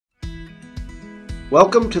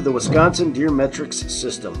Welcome to the Wisconsin Deer Metrics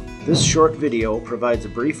System. This short video provides a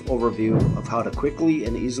brief overview of how to quickly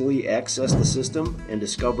and easily access the system and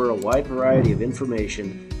discover a wide variety of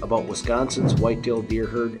information about Wisconsin's white-tailed deer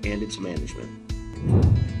herd and its management.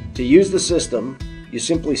 To use the system, you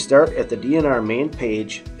simply start at the DNR main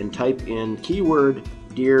page and type in keyword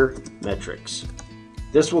Deer Metrics.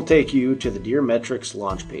 This will take you to the Deer Metrics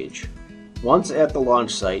launch page. Once at the launch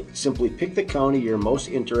site, simply pick the county you're most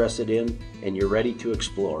interested in and you're ready to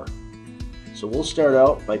explore. So we'll start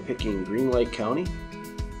out by picking Green Lake County,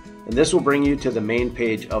 and this will bring you to the main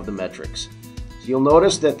page of the metrics. So you'll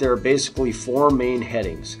notice that there are basically four main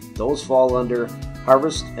headings. Those fall under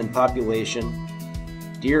harvest and population,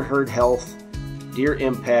 deer herd health, deer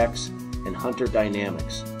impacts, and hunter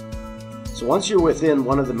dynamics. So once you're within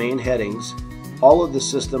one of the main headings, all of the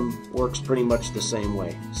system works pretty much the same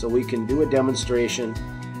way. So we can do a demonstration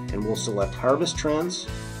and we'll select harvest trends.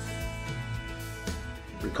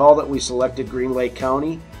 Recall that we selected Green Lake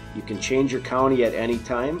County. You can change your county at any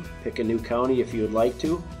time. Pick a new county if you would like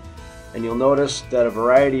to. And you'll notice that a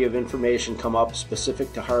variety of information come up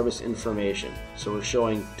specific to harvest information. So we're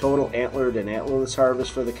showing total antlered and antlerless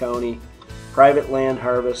harvest for the county, private land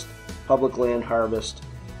harvest, public land harvest,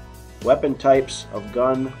 weapon types of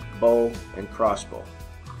gun, bow, and crossbow.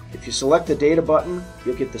 If you select the data button,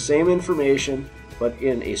 you'll get the same information but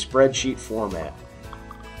in a spreadsheet format.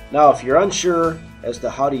 Now if you're unsure as to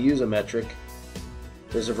how to use a metric,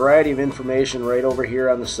 there's a variety of information right over here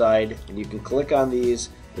on the side, and you can click on these.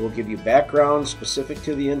 It will give you background specific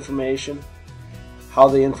to the information, how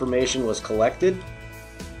the information was collected,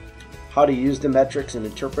 how to use the metrics and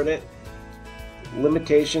interpret it,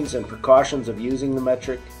 limitations and precautions of using the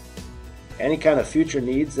metric, any kind of future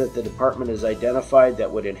needs that the department has identified that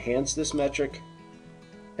would enhance this metric,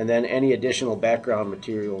 and then any additional background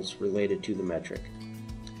materials related to the metric.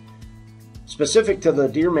 Specific to the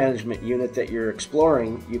deer management unit that you're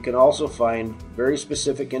exploring, you can also find very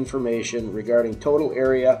specific information regarding total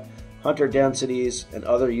area, hunter densities, and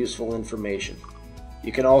other useful information.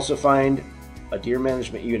 You can also find a deer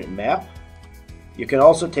management unit map. You can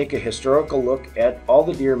also take a historical look at all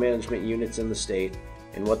the deer management units in the state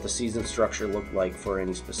and what the season structure looked like for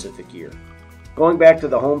any specific year. Going back to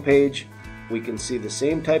the home page, we can see the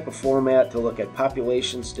same type of format to look at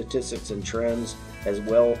population statistics and trends, as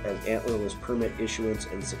well as antlerless permit issuance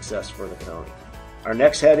and success for the county. Our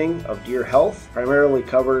next heading of deer health primarily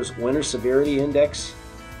covers winter severity index,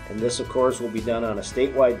 and this of course will be done on a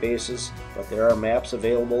statewide basis, but there are maps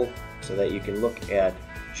available so that you can look at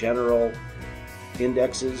general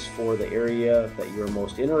indexes for the area that you're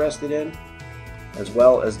most interested in, as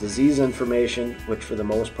well as disease information, which for the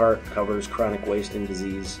most part covers chronic wasting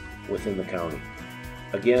disease within the county.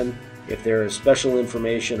 Again, if there is special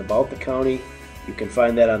information about the county, you can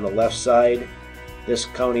find that on the left side. This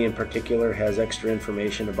county in particular has extra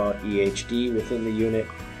information about EHD within the unit,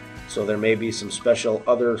 so there may be some special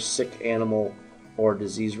other sick animal or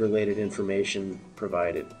disease related information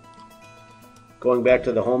provided. Going back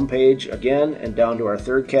to the home page again and down to our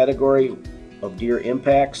third category of deer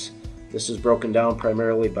impacts. This is broken down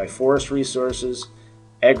primarily by forest resources,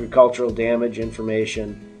 agricultural damage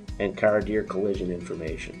information, and car-deer collision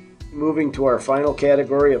information. Moving to our final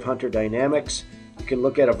category of hunter dynamics, you can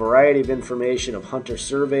look at a variety of information of hunter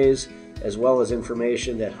surveys, as well as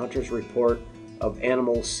information that hunters report of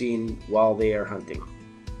animals seen while they are hunting.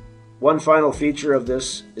 One final feature of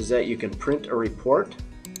this is that you can print a report.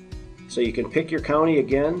 So you can pick your county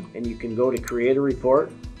again, and you can go to create a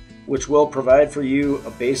report, which will provide for you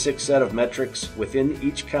a basic set of metrics within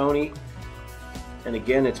each county. And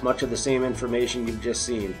again, it's much of the same information you've just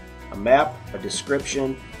seen. A map, a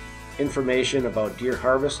description, information about deer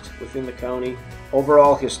harvest within the county,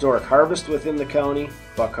 overall historic harvest within the county,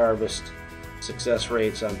 buck harvest, success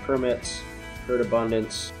rates on permits, herd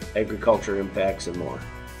abundance, agriculture impacts, and more.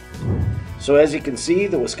 So as you can see,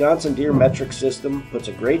 the Wisconsin Deer Metrics System puts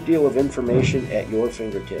a great deal of information at your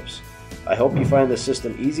fingertips. I hope you find the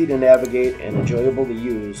system easy to navigate and enjoyable to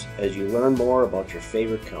use as you learn more about your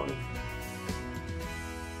favorite county.